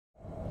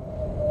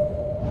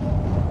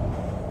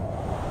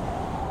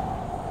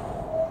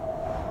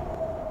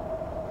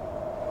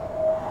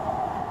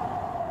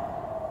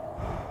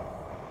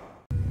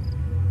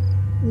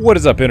What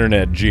is up,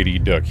 Internet?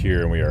 JD Duck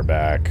here, and we are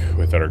back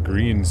with our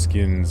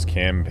Greenskins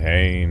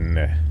campaign.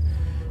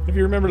 If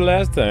you remember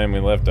last time we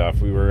left off,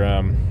 we were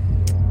in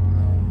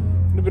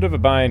a bit of a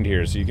bind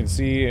here, so you can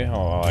see... Oh,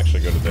 I'll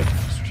actually go to the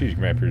strategic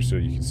map here so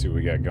you can see what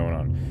we got going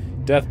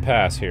on. Death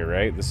Pass here,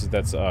 right?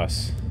 That's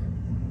us.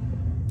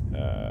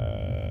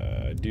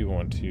 I do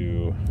want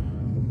to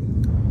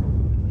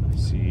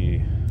see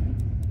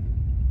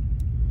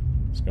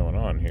what's going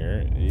on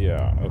here.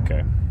 Yeah,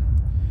 okay.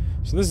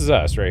 So this is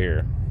us right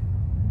here.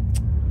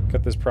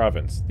 Cut this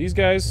province. These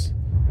guys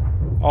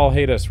all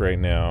hate us right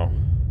now,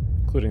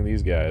 including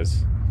these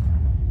guys.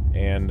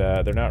 And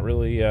they're not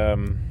really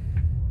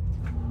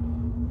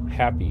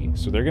happy.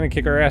 So they're going to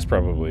kick our ass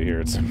probably here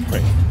at some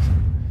point.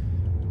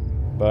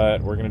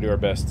 But we're going to do our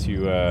best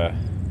to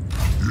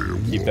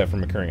keep that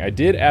from occurring. I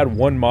did add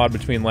one mod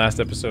between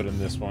last episode and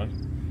this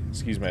one.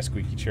 Excuse my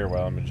squeaky chair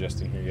while I'm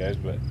adjusting here, guys.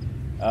 But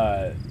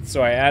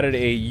so I added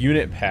a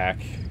unit pack.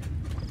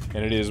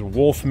 And it is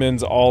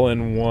Wolfman's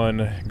all-in-one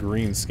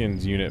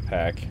Greenskins unit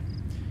pack.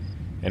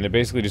 And it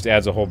basically just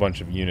adds a whole bunch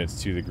of units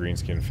to the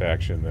Greenskin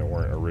faction that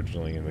weren't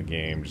originally in the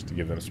game, just to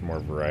give them some more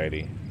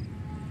variety.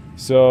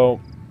 So,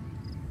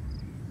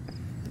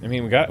 I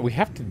mean, we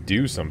have to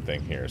do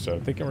something here. So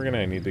I'm thinking we're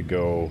gonna need to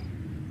go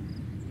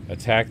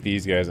attack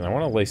these guys, and I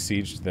want to lay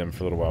siege to them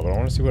for a little while, but I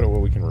want to see what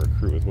we can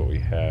recruit with what we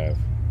have.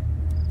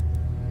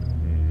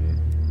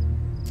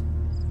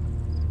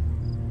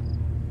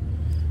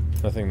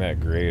 Nothing that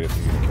great.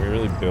 Can we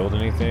really build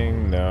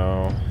anything?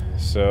 No.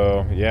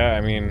 So yeah, I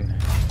mean,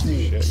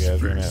 shit,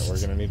 guys, we're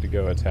gonna need to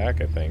go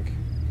attack. I think.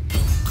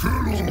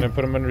 I'm just gonna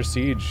put them under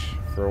siege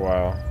for a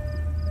while.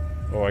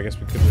 Oh, I guess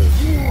we could have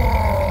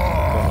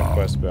done a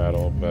quest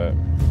battle, but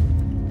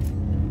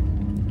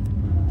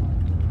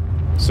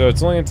so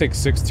it's only gonna take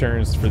 6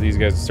 turns for these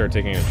guys to start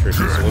taking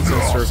attrition. So let's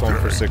encircle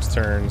them for 6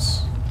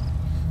 turns.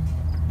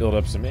 Build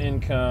up some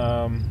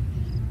income.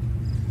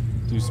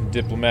 Do some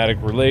diplomatic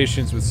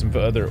relations with some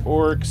other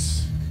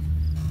orcs,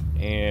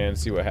 and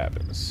see what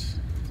happens.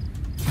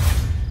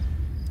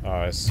 We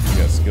got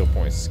skill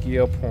points.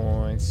 Skill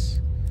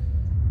points.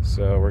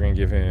 So we're gonna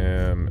give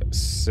him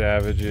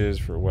savages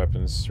for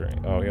weapons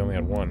strength. Oh, he only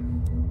had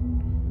one.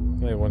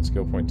 Only had 1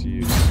 skill point to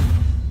use.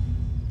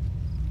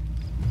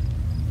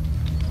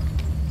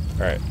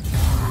 All right.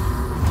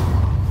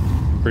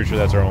 Pretty sure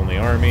that's our only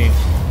army.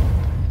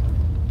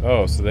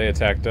 Oh, so they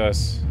attacked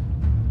us.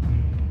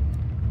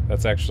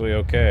 That's actually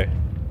okay.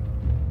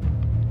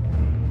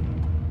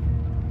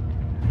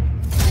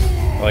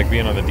 I like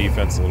being on the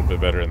defense a little bit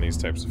better in these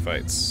types of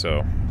fights,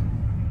 so...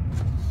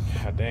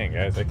 God dang,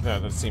 guys, I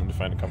cannot seem to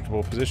find a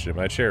comfortable position in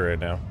my chair right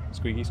now.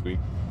 Squeaky squeak.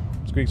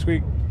 Squeak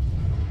squeak.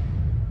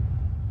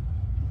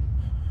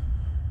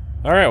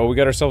 Alright, well, we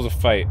got ourselves a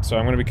fight, so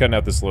I'm going to be cutting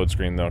out this load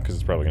screen, though, because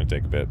it's probably going to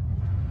take a bit.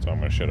 So I'm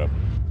going to shut up.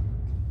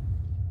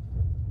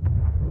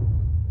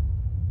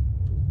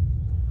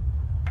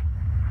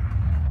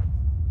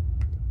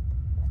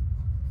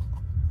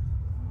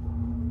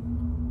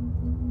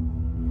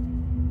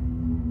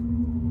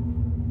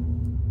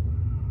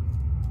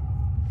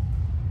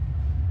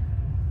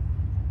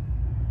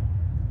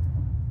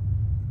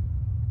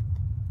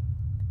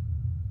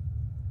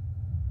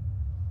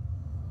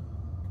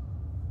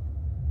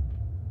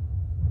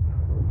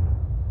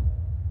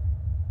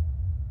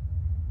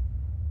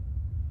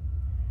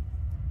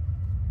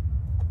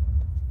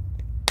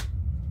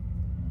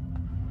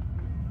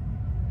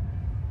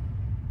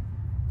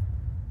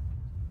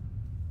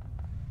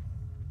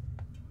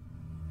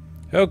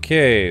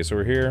 Okay, so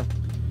we're here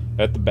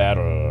at the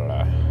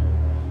battle.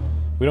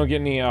 We don't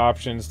get any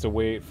options to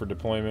wait for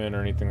deployment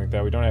or anything like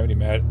that. We don't have any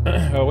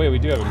oh wait, we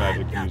do have a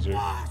magic user.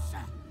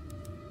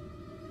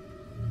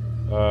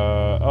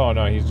 Oh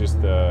no, he's just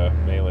a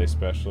melee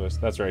specialist.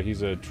 That's right,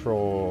 he's a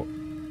troll,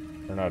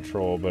 or not a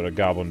troll, but a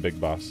goblin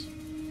big boss.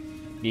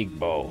 Big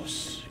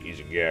boss. He's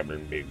a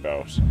goblin big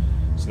boss.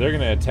 So they're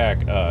gonna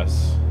attack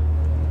us.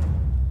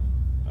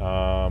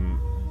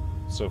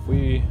 So if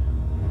we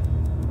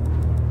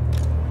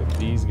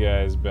these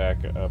guys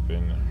back up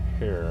in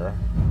here,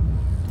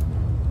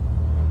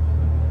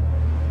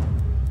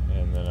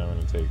 and then I'm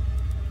going to take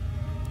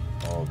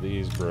all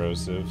these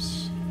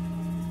brosifs,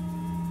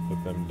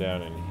 put them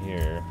down in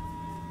here,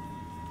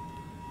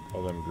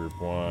 call them group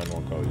 1,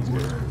 we'll call these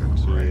guys group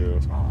 2,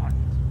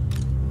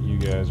 you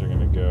guys are going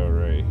to go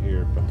right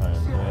here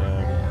behind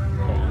them,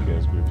 call you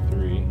guys group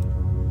 3,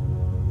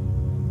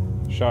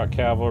 shot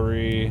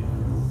cavalry.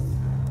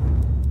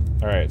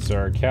 Alright, so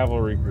our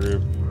cavalry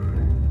group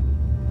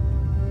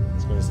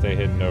gonna stay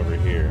hidden over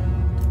here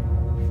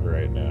for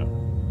right now.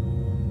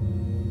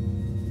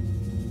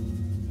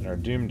 And our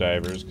doom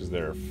divers, because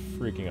they're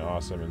freaking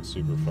awesome and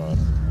super fun,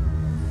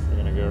 we're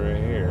gonna go right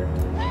here.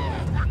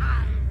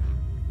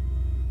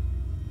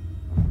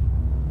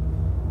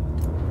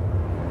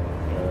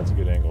 Yeah, that's a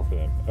good angle for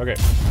them. Okay.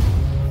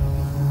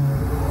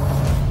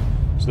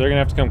 So they're gonna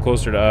have to come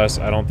closer to us.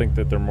 I don't think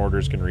that their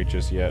mortars can reach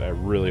us yet. I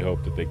really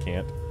hope that they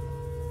can't.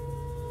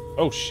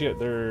 Oh shit,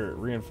 their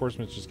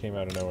reinforcements just came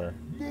out of nowhere.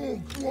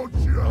 I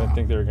didn't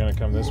think they were gonna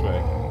come this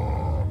way.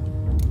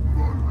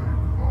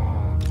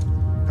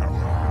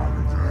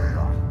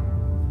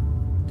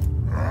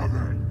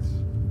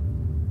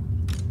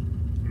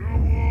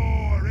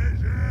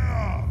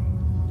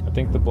 I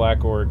think the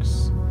black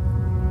orcs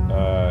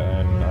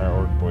and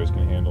our orc boys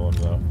can handle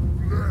them though.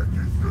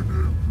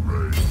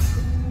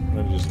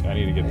 I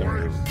need to get them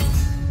to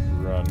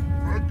run.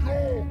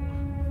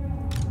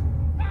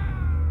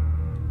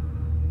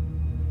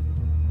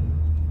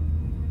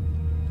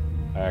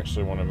 I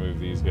actually want to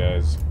move these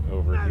guys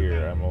over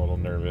here. I'm a little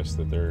nervous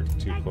that they're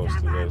too close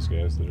to those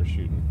guys that are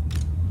shooting.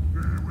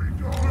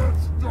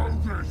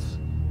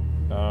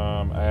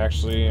 I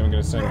actually am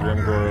going to send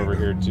Grimgor over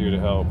here too to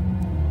help.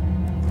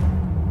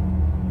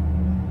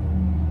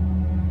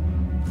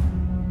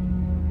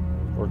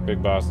 Orc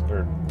Big Boss,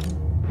 or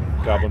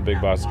Goblin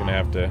Big Boss is going to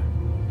have to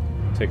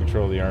take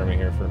control of the army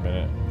here for a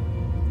minute.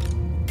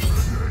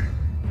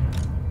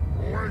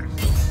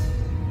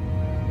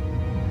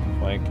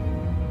 Flank.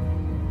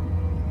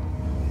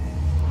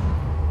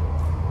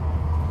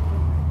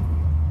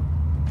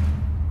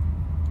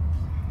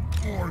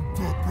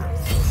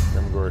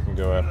 Grimgor can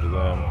go after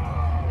them.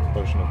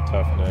 Potion of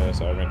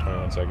Toughness, I've got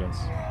 21 seconds.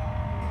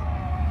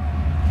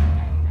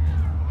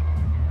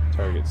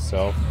 Target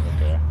self,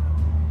 okay.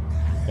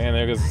 Man,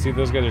 there goes, see,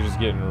 those guys are just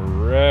getting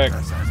wrecked.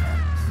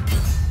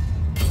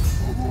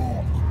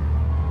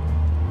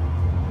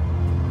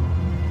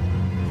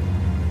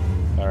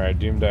 Alright,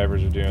 Doom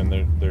Divers are doing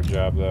their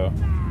job though.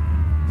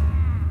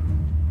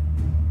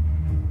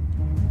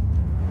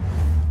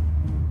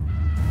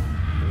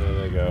 There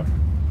they go.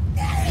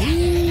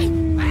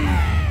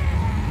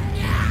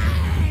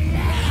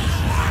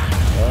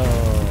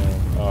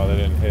 Oh, they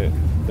didn't hit.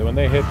 When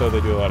they hit though, they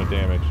do a lot of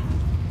damage.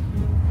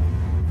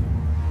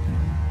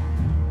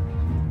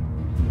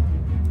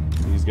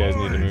 These guys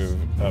need to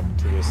move up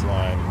to this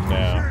line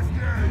now.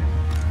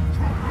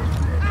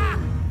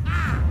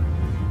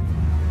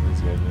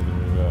 These guys need to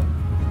move up.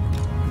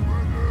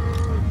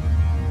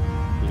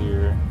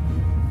 Here.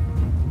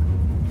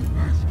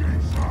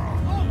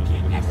 You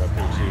need to move up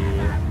here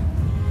too.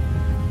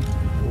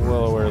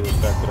 Well aware of the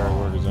fact that our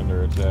lord is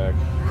under attack.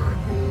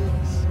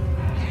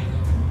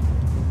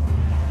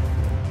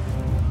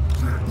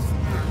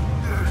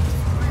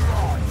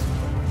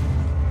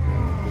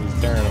 He's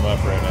tearing them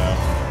up right now.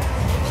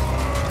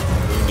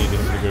 We need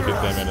him to go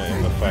get them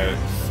in the fight.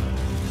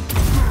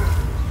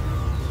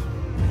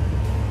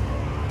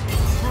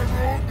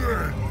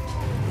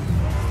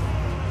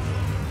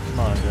 Come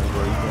on,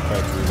 Grimgor, you can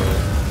fight through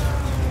there.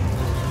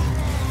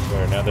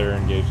 There, now they're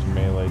engaged in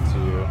melee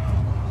too.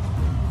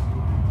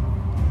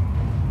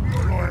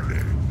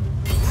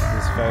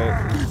 This fight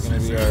is gonna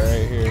be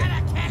alright here.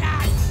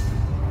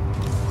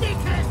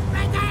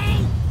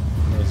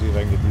 Let's see if I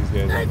can get these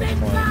guys on the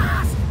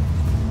flank.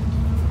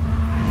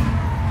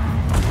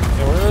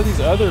 Yeah, where are these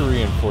other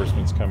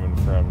reinforcements coming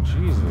from?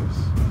 Jesus.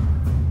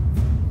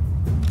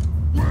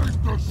 Where's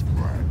the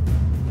spread?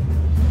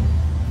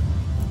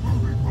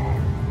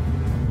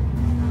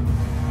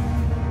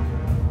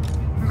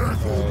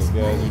 Alright,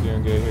 guys, you're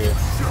doing good here.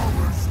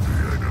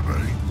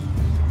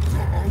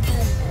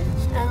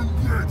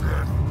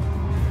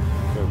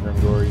 Go,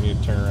 Grimgor, you need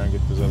to turn around and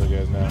get those other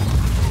guys now.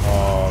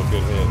 Oh,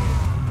 good hit.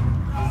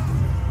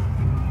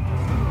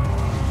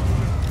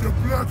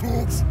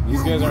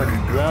 These guys aren't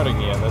routing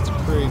yet, that's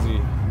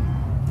crazy.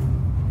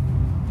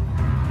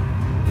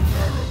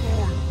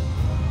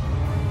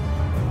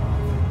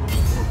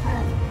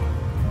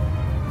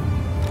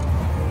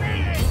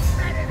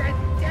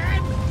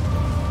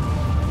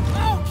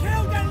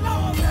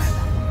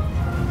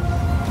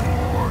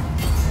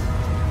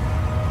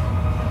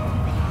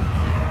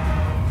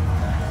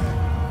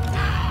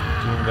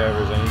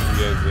 Divers, I need you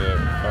guys to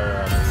fire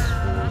on these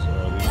fools.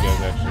 Oh, these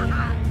guys actually.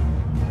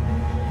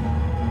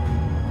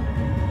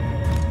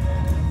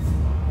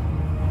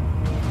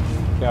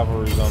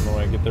 Cavalry's on the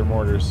way. Get their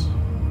mortars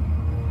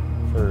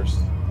first.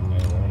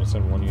 And I'm going to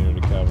send one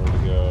unit of cavalry to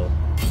go.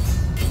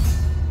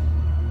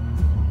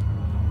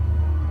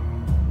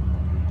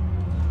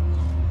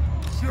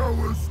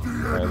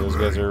 Alright, those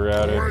guys are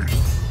routed.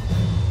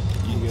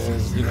 You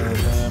guys get over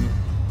them.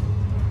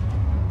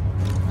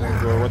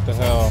 Grimgor, what the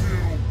hell?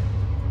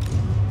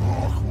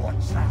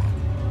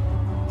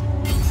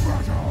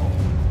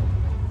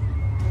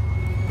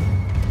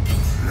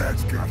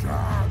 Let's get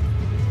on.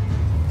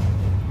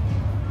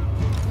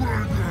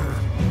 We're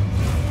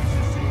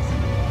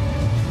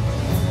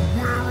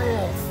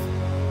off.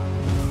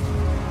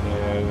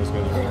 Yeah, those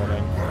guys are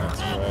running.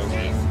 That's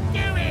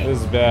right. This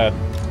is bad.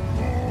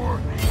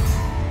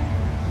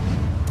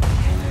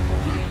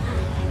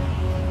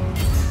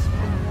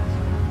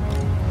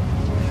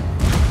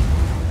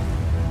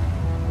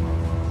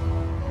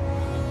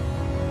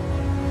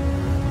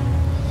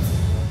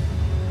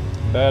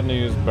 Bad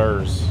news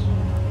bursts.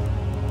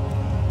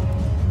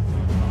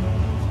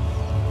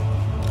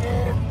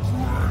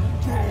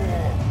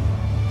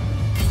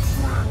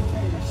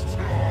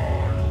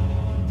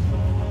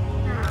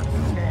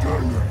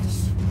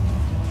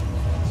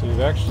 So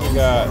we've actually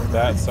got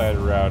that side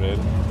routed.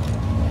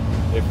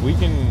 If we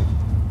can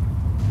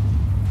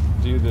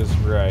do this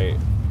right,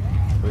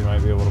 we might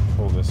be able to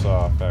pull this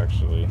off,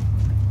 actually.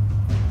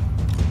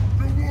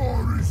 The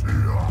war is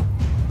here.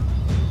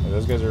 Yeah,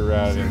 those guys are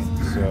routing,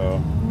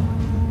 so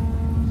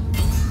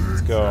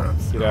go.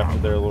 Get after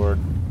their lord.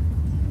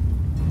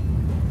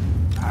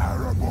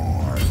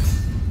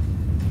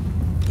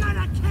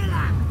 Gonna kill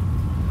him.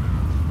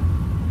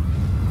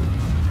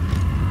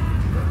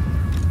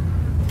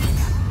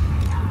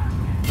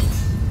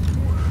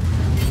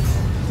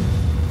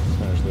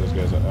 Finish those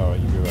guys up. Oh,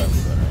 you go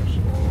after them,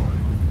 actually.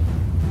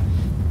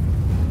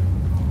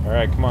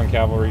 Alright, come on,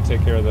 cavalry.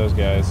 Take care of those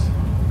guys.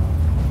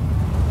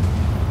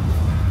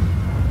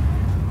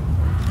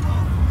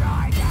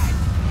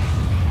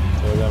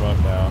 Tear them up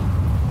now.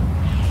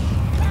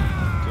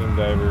 Team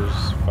divers,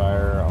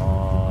 fire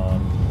on.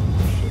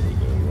 Shit, we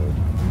did, Lord.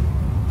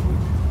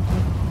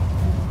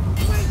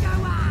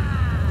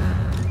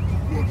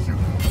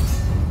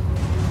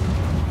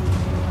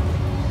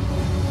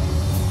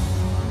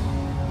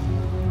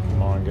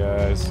 Come on,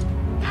 guys.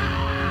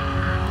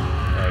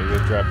 You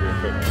guys drop your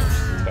equipment and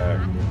just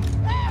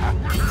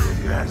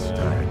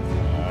attack.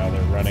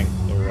 They're running.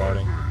 They're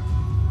routing.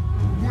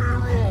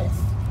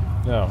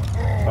 No.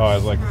 Oh, I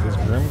was like, is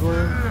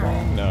Grimgor?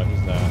 No,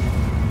 he's not.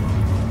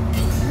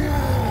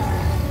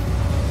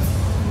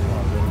 Come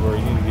on, Grimgor,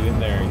 you need to get in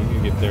there. You need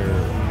to get their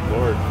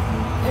lord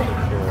taken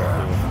care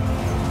of here.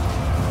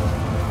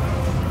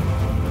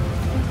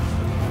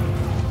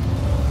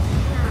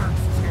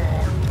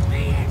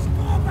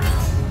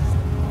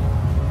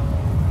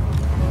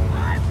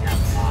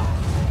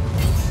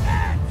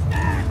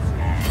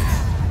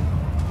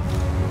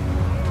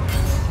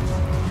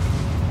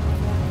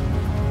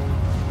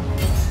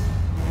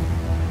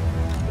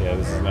 Yeah,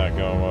 this is not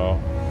going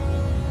well.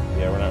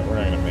 Yeah, we're not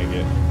gonna make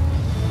it.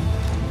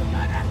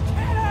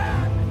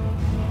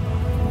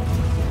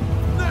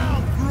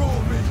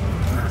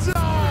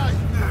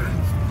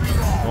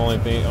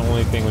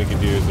 Only thing we could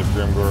do is if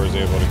Grimgor was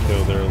able to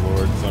kill their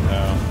lord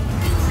somehow.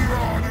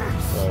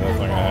 So that's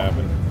not gonna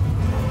happen.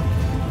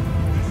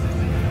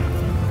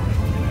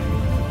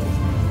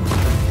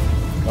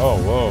 Oh,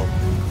 whoa.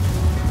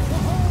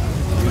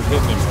 He was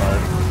hitting him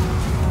hard.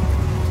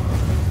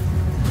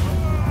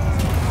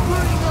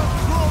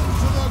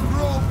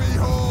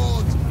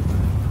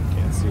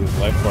 Can't see his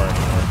life bar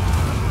anymore.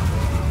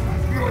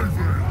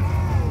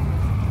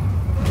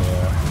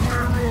 Yeah.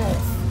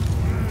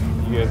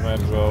 You guys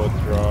might as well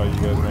withdraw. You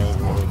guys might as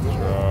well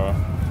withdraw.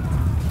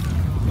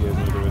 You guys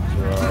need to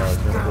withdraw.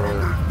 Grimgor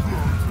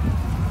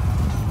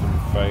can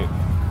fight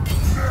to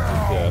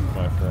death,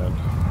 my friend.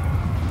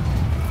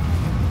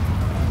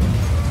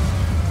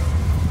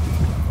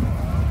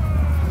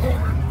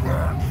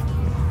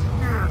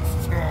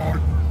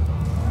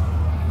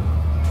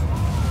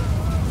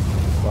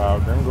 Wow,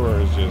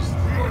 Grimgor is just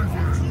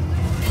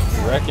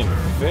wrecking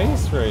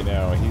face right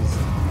now. He's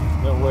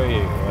no way,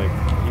 like,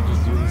 can he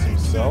just do this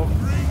himself?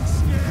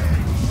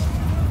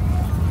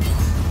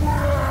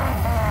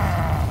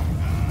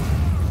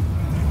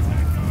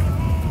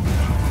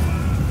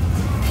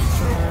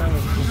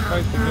 Just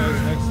fight the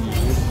guys next to you,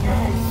 dude.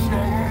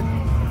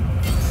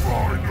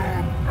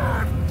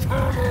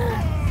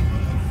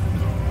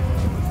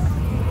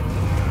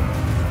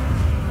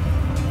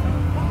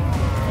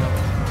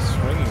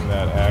 Swinging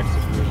that axe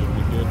of yours would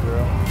be good,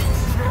 bro.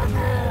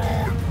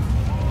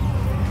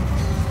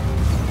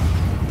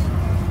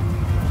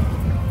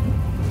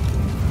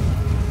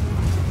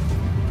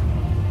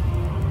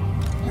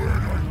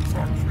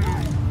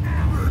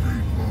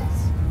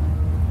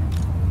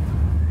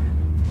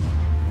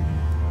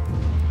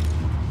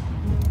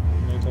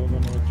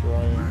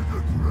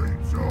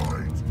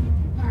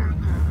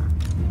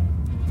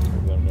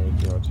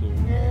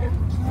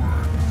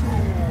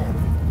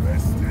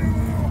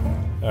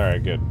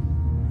 Alright, good.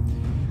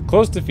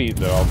 Close defeat,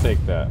 though. I'll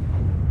take that.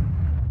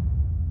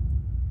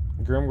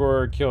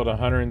 Grimgor killed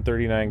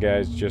 139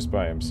 guys just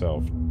by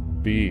himself.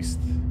 Beast.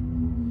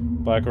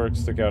 Black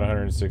Orcs took out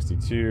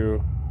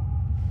 162.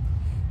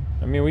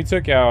 I mean, we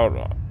took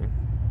out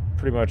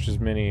pretty much as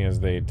many as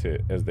they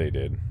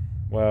did.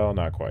 Well,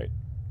 not quite.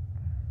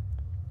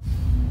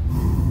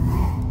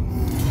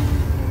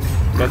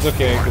 That's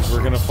okay, because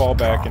we're going to fall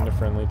back into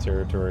friendly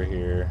territory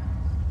here.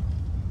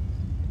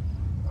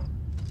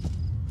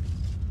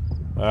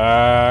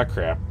 Ah,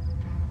 crap.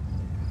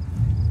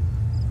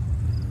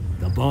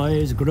 The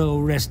boys grow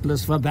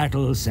restless for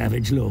battle,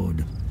 Savage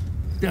Lord.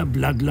 Their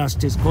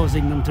bloodlust is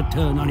causing them to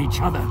turn on each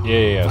other.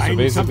 Yeah. So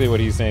basically what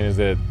he's saying is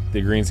that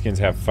the Greenskins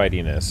have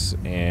fightiness,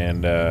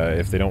 and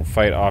if they don't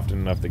fight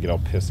often enough, they get all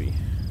pissy.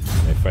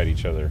 And they fight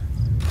each other.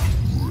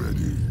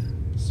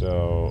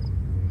 So,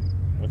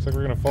 looks like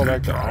we're going to fall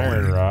back to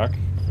Iron Rock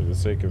for the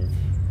sake of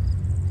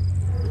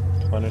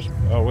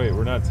replenishment. Oh, wait,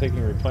 we're not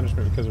taking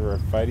replenishment because of our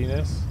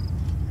fightiness?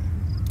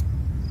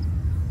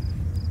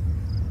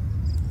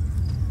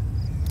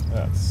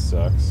 That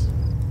sucks.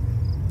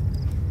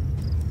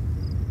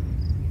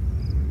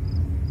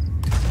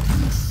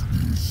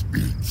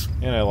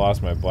 And I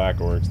lost my Black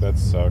Orcs. That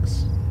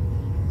sucks.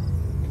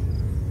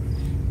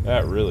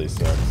 That really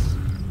sucks.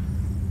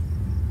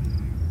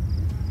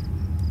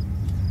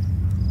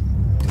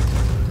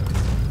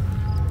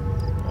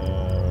 I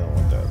don't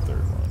want that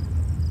third one.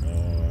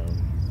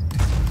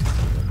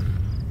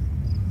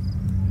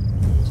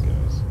 Those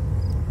guys.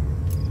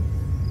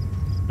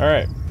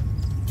 Alright.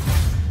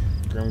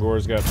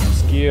 Grimgor's got some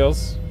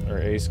skills. Or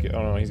a skill.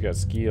 Oh no, he's got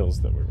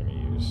skills that we're gonna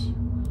use.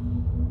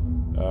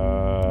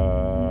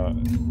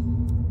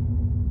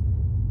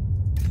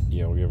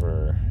 Yeah, we'll give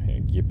her.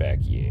 Get back,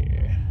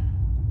 yeah.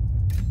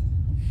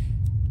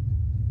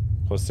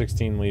 Plus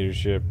 16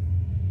 leadership.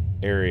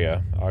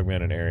 Area.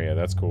 Augmented area.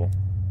 That's cool.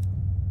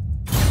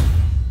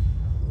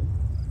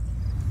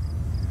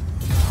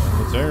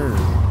 Turn.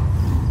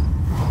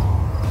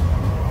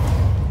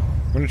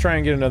 I'm gonna try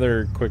and get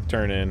another quick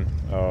turn in.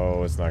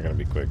 Oh, it's not gonna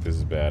be quick. This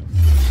is bad.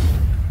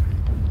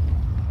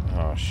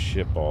 Oh,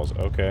 shit balls.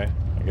 Okay.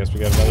 I guess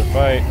we got another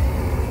fight.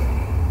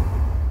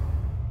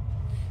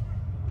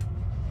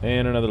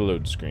 And another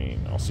load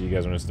screen. I'll see you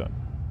guys when it's done.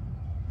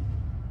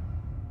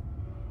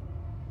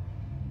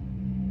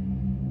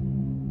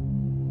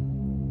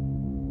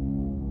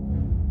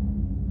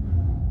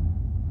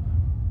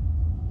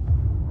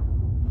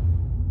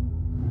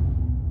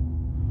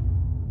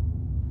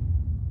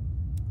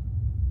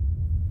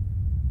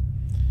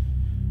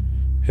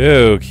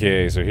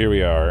 Okay, so here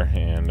we are,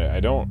 and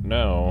I don't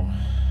know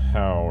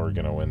how we're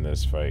gonna win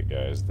this fight,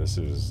 guys. This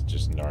is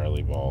just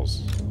gnarly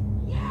balls.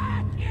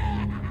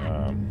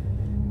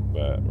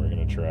 But we're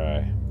gonna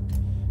try.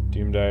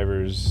 Doom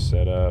divers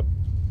set up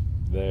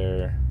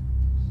there.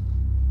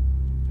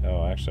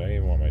 Oh, actually, I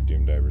even want my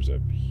doom divers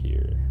up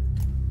here.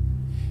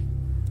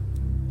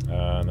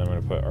 And then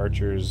I'm gonna put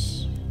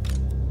archers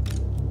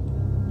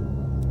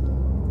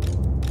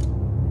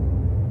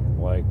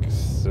like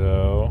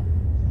so.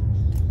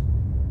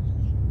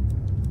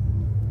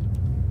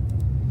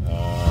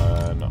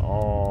 And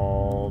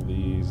all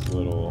these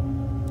little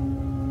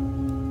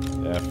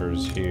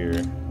effers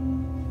here,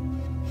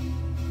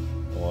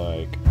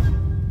 like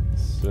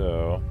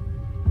so.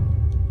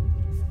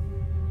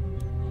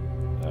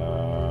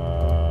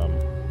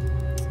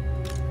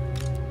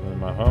 And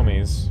my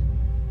homies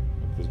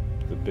with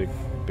the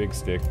big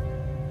stick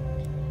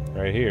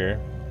right here,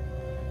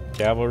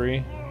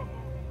 cavalry.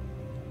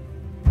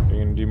 You're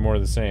gonna do more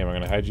of the same. I'm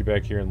gonna hide you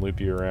back here and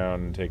loop you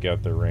around and take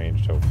out their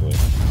ranged, hopefully.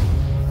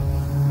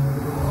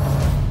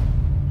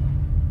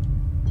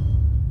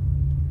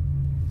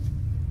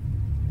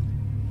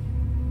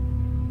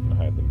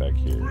 Back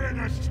here. Bring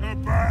us to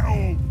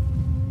battle.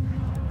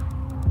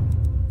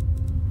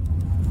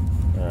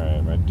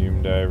 Alright, my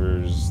Doom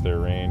Divers, their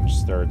range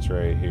starts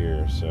right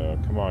here. So,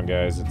 come on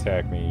guys,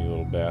 attack me, you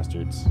little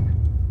bastards. I'm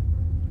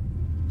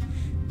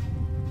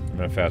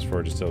gonna fast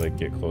forward just till they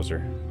get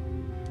closer.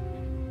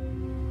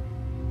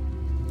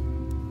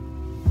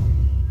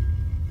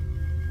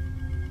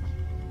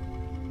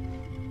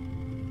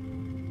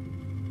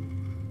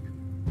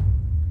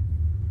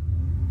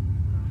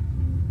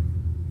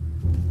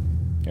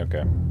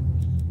 Okay.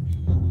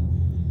 Oh,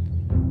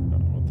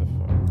 what the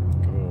fuck?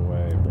 Go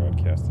away.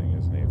 Broadcasting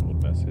is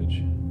enabled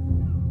message.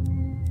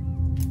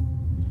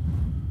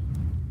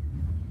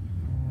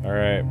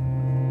 Alright.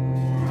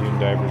 Doom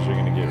divers are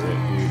gonna get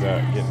ready,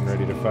 about getting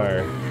ready to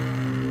fire.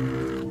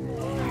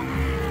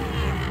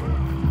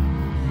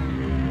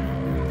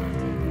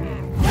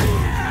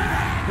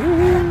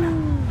 Woohoo!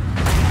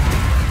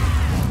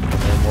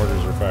 Their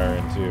mortars are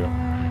firing too.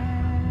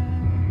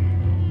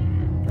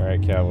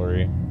 Alright,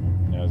 cavalry.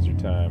 Now's your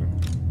time.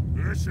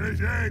 This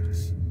is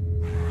it.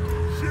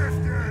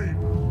 Shifting.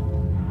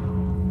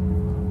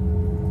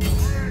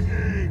 Bring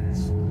it.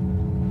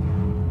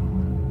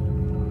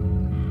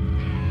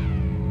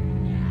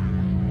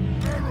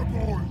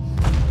 Terrible.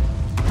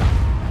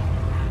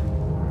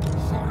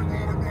 Sign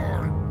my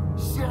name.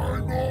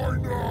 Sign my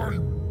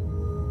name.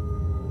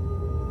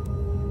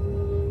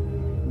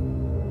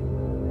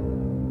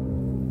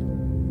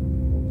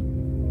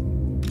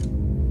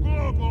 Go,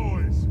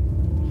 boys.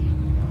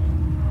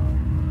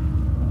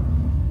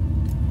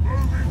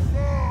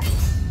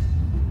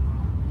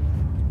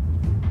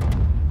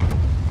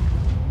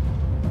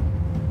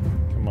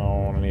 Come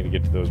on, I need to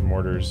get to those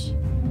mortars.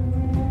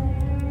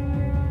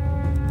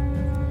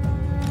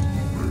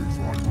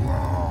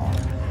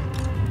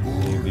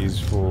 Need these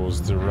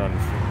fools to run,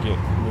 get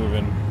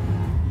moving.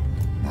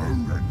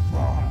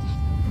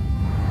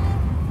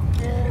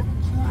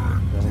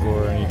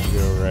 Grimgor, I need to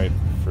go right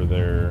for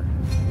their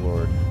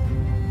lord.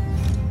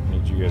 I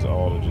need you guys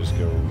all to just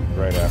go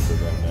right after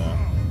them now.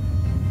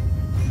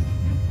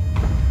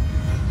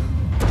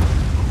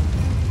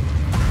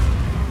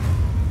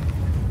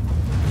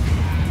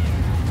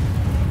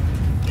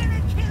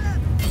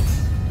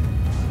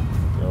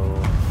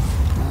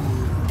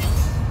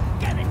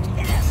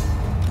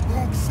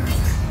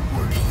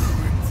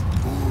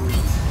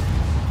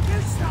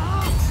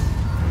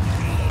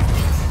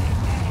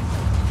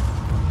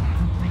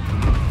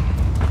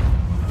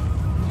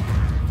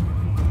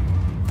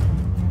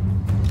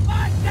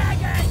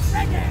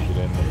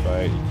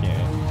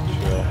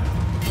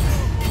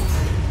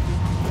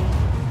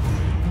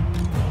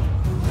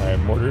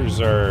 Mortars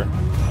are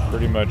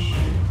pretty much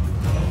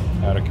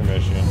out of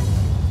commission.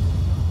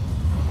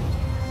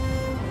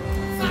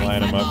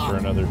 Line them up for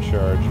another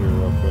charge here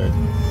real quick.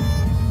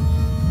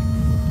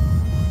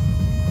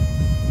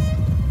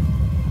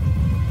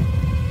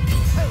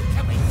 Who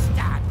can we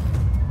stop?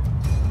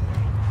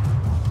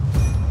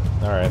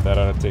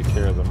 take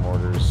care of the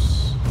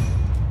mortars.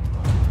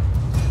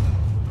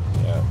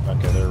 Yeah,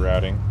 okay, they're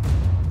routing.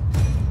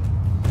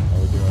 How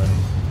we doing?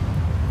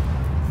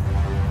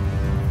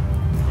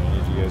 I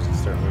need you guys to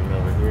start moving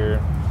over here.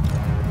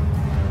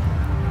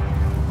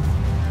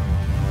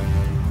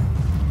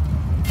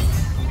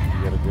 You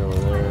gotta go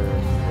there,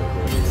 you gotta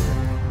go here.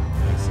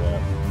 What's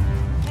that?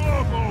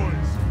 More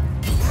boys!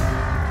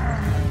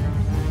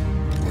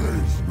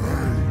 Please, me.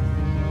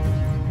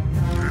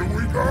 Here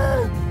we go!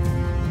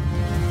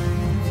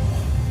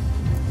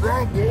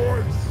 Run,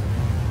 boys!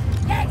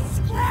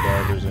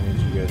 Divers, I need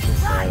you guys to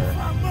fire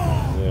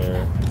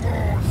there.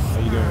 How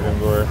you doing,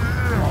 Grimgor?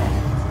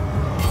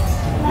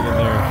 Get in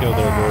there and kill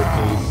their lord,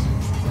 please.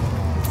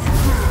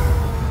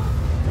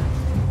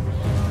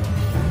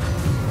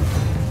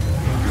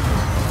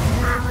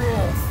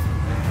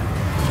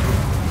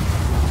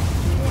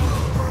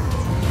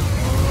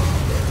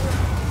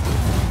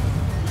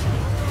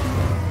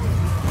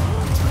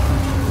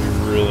 We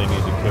really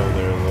need to kill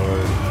their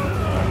lord.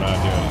 I'm not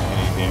doing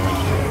any damage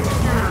to him.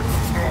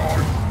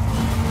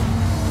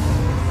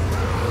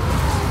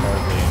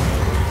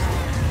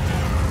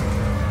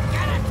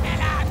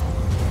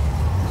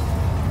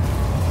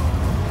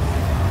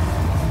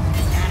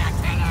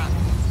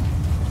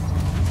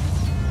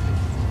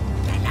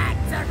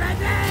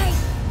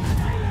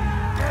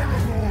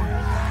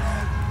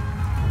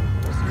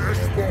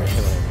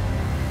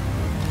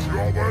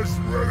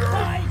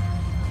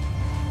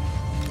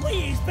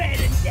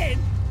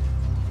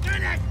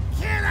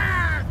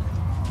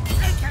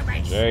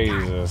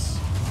 Jesus.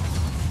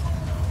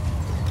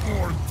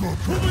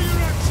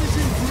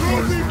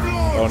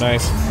 Oh,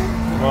 nice.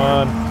 Come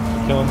on.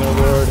 We're killing their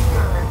lord.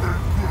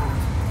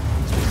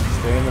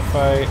 Stay in the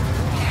fight.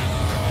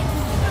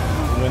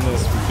 We win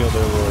this, we kill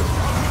their lord.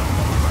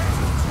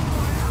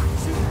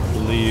 I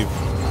believe.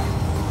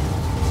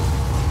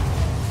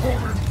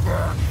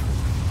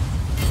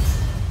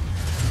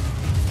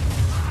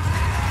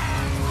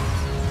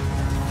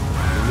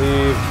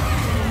 Believe.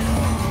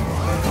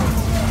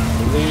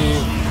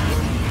 Believe.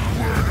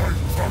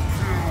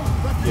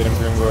 Get him,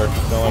 Grimgor.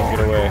 Don't let him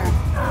get away.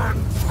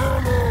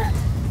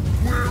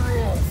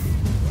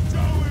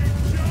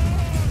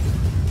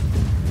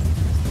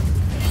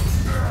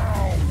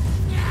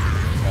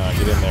 Nah,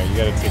 get in there. You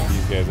gotta take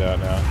these guys out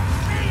now.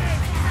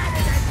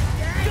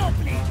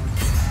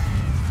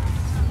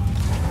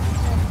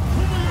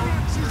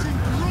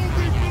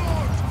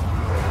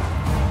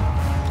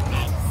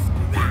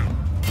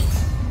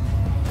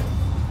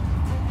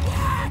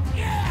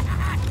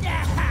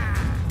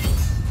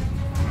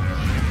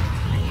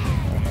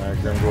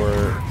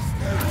 Grimgor,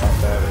 pop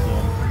that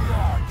again.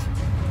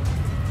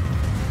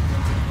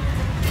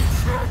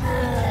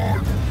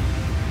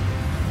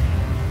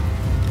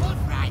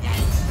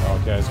 Oh,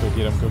 guys, go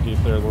get him. Go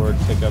get their lord.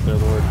 Take out their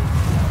lord.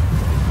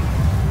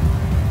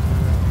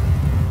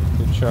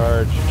 Good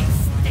charge. I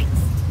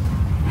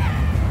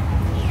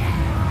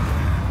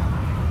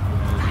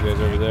need you guys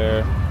over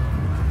there.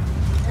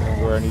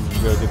 Grimgor, I need you to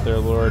go get their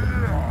lord.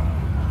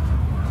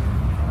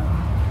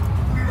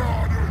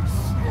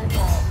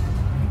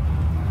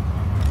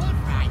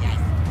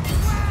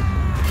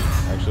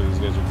 Actually, these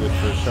guys are good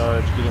for a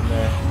charge. Get in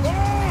there.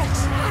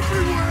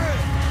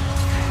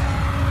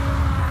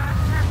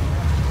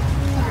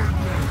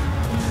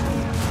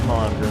 Come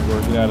on, Grimgor,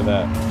 get out of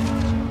that.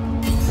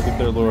 Look at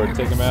their lord.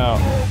 Take him out.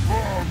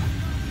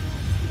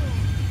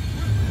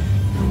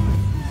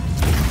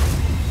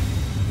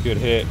 Good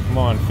hit. Come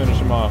on, finish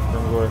him off,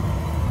 Grimgor.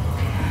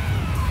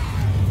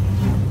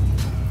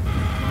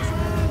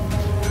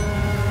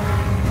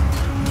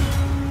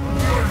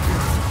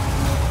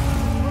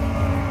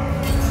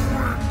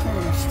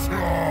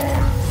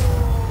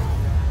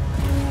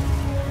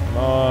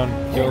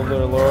 Kill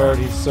their lord,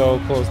 he's so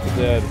close to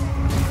dead.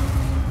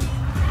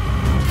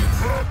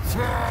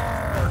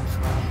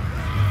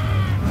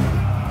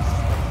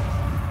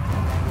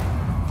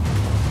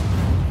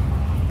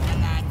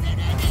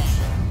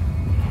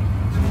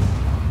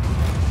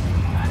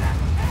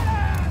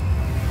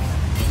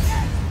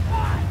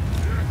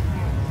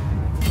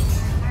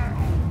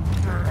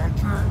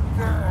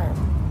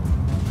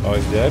 Oh,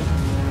 he's dead?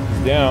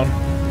 He's down.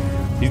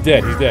 He's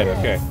dead,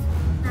 okay.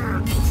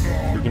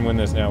 We can win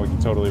this now, we can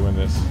totally win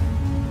this.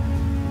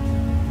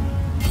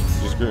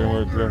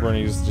 Grimgor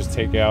needs to just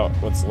take out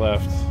what's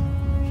left.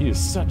 He is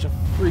such a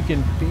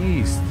freaking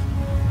beast.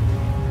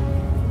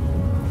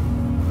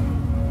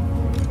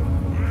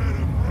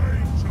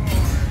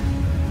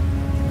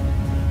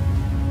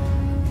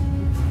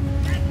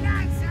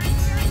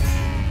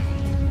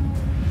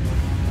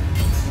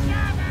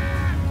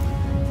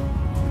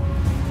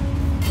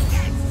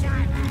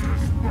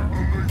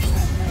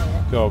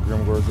 Go,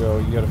 Grimgor, go.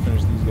 You gotta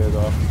finish these guys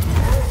off.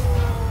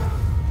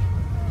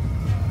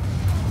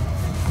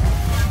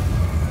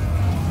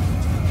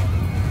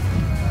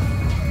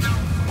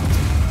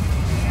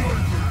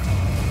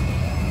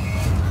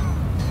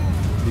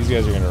 These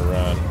guys are gonna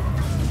run.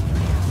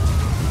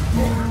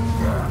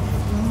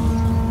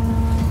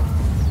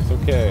 It's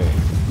okay.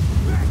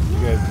 You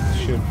guys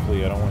should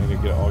flee. I don't want you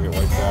to all get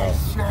wiped out.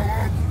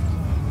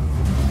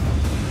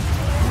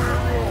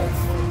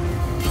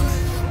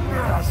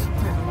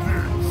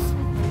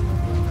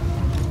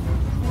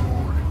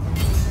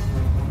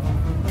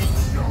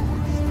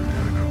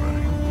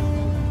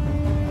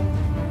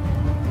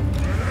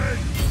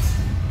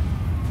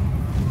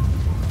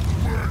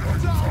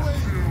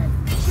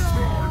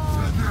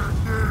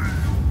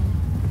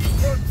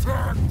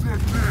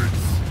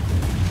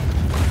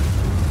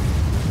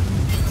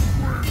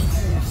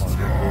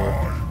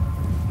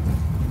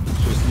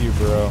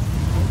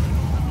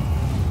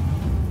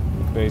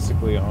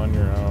 basically on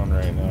your own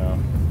right now.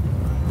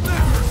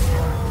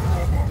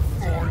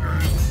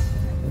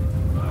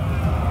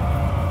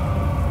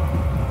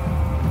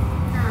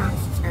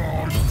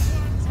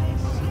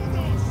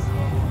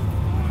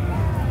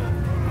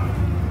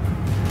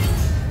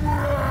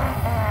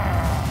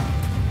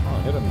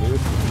 Oh, hit him, dude.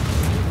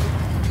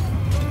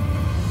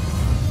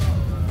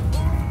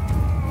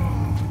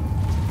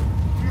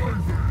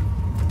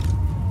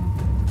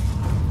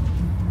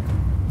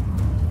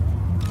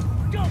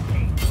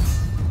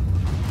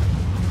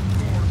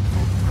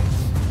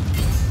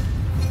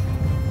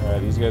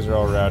 Alright, these guys are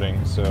all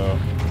routing, so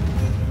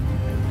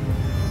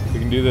we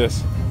can do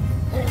this.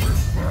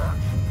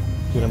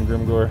 Get him,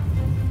 Grimgor.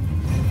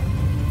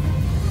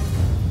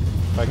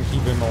 If I can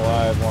keep him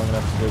alive long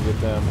enough to go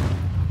get them.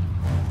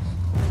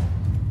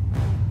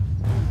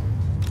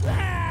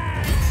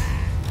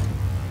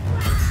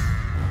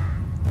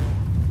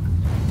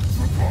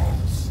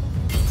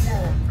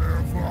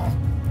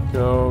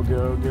 Go,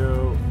 go,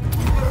 go.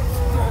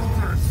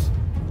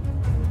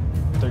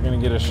 They're gonna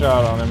get a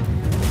shot on him.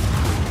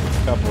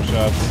 A couple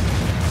shots.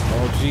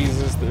 Oh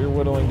Jesus, they're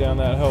whittling down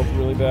that health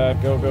really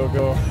bad. Go, go,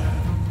 go.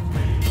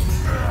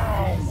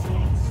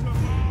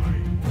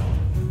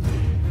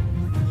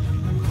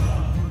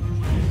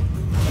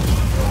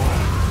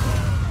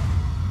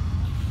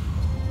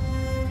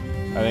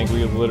 I think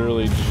we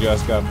literally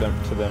just got them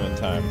to them in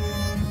time.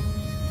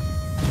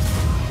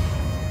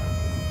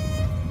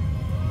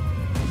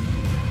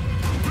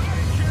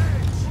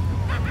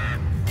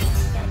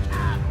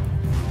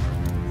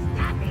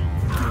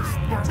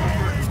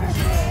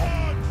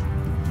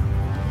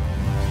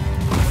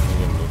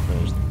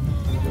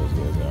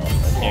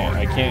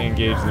 I can't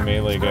engage the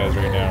melee guys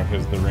right now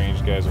because the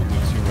ranged guys will do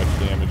too much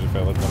damage if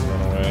I let them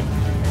run away.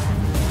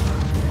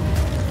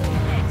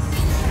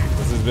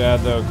 This is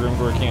bad though.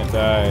 Grimgor can't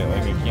die.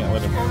 Like, I can't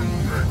let him die.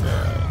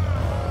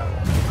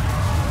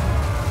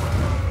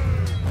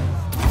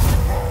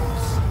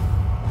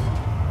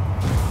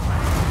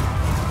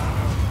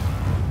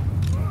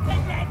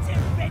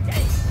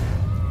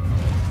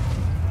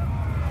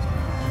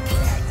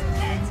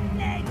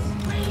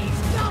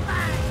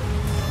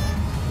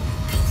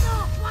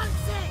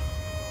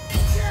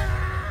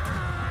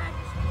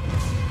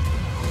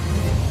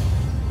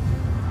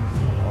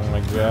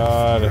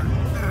 God.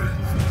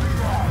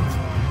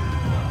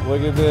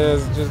 Look at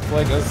this, just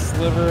like a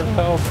sliver of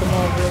health. Come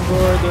on,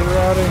 Grimgor, they're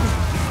routing.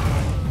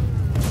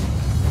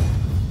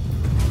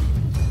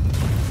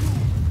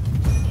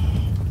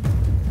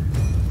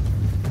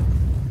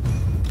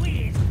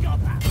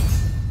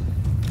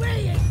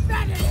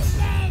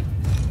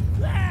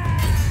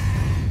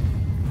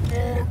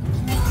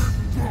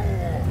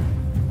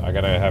 I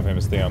gotta have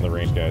him stay on the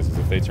range, guys,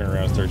 because if they turn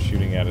around and start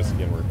shooting at us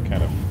again, we're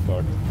kind of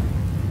fucked.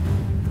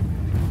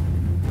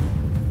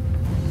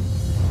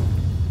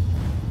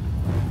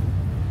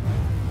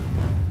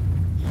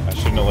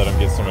 Shouldn't have let him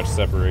get so much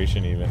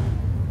separation even.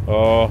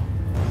 Oh.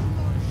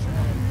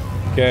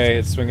 Okay,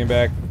 it's swinging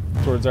back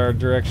towards our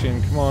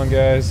direction. Come on,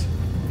 guys.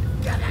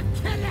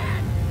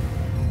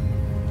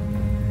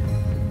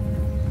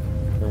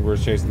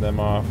 Grimgor's chasing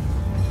them off.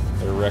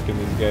 They're wrecking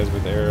these guys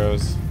with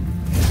arrows.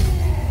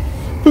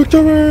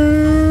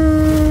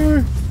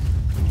 Victory!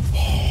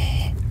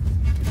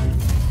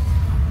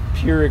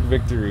 Pyrrhic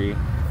victory.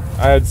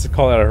 I'd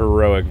call that a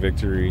heroic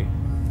victory.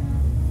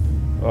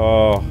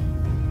 Oh.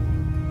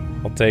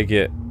 I'll take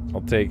it.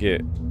 I'll take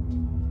it.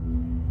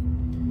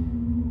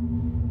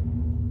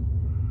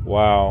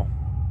 Wow.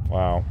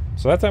 Wow.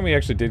 So that time we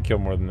actually did kill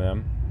more than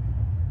them.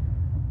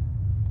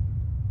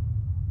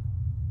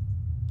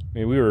 I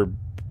mean, we were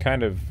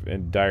kind of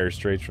in dire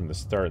straits from the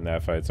start in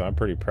that fight, so I'm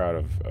pretty proud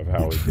of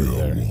how we did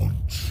there. And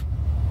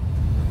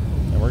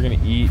we're going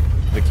to eat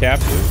the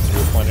captives to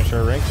replenish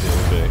our ranks a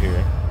little bit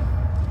here.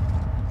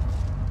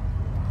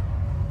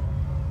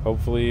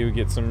 Hopefully we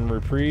get some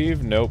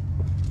reprieve. Nope.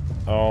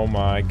 Oh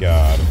my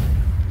god.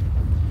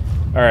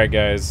 Alright,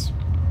 guys.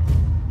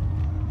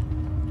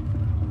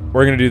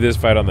 We're gonna do this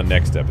fight on the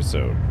next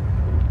episode.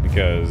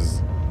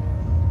 Because...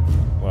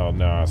 well,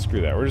 no,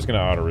 screw that. We're just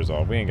gonna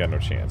auto-resolve. We ain't got no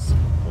chance.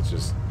 Let's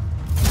just...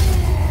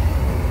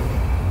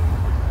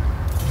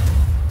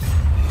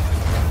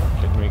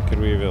 Could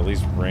we have at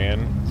least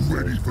ran?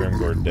 There's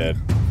Grimgor dead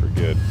for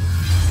good.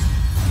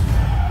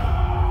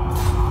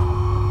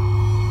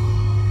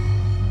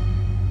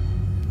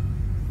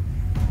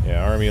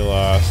 Yeah, army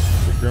lost.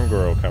 The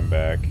Grimgor will come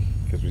back,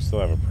 because we still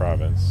have a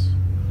province.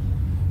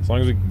 As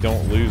long as we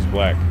don't lose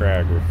Black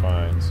Crag, we're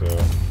fine, so...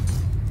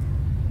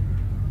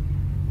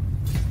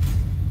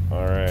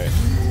 Alright,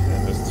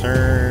 end this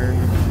turn.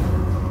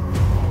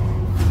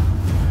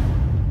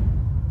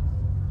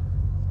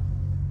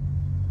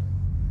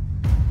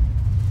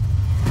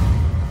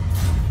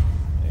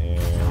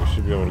 And we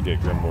should be able to get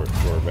Grimgor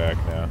back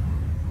now.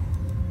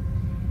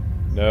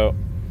 No.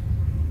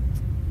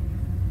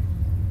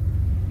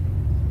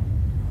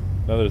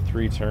 Another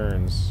 3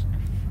 turns.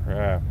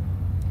 Crap.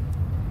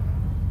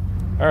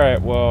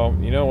 Alright, well,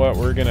 you know what?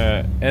 We're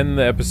gonna end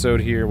the episode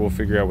here. We'll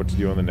figure out what to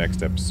do on the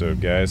next episode,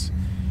 guys.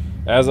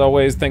 As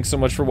always, thanks so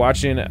much for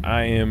watching.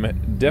 I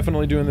am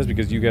definitely doing this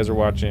because you guys are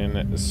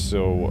watching,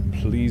 so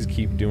please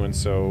keep doing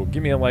so.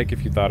 Give me a like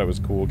if you thought it was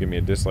cool. Give me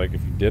a dislike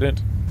if you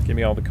didn't. Give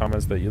me all the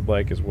comments that you'd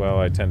like as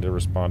well. I tend to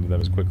respond to them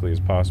as quickly as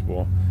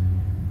possible.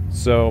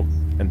 So,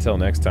 until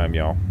next time,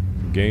 y'all.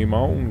 Game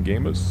on,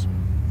 gamers.